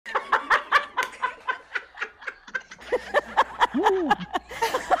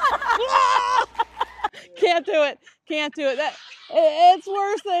Can't do it. Can't do it. It's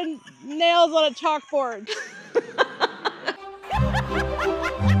worse than nails on a chalkboard.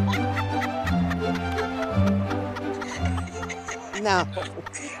 No,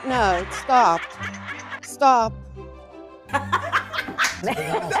 no, stop. Stop.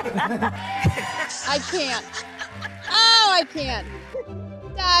 I can't. Oh, I can't.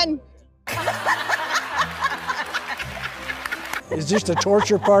 Done. Is this the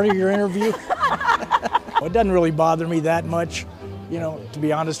torture part of your interview? Well, it doesn't really bother me that much, you know, to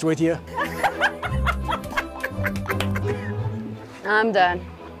be honest with you. I'm done.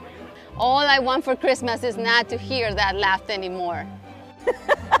 All I want for Christmas is not to hear that laugh anymore.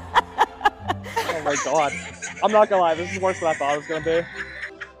 Oh my God. I'm not gonna lie, this is worse than I thought it was gonna be.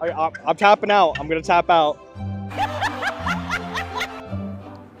 I'm tapping out. I'm gonna tap out.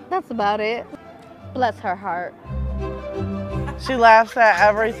 That's about it. Bless her heart. She laughs at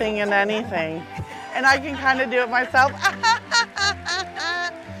everything and anything. And I can kind of do it myself.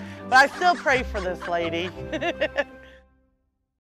 But I still pray for this lady.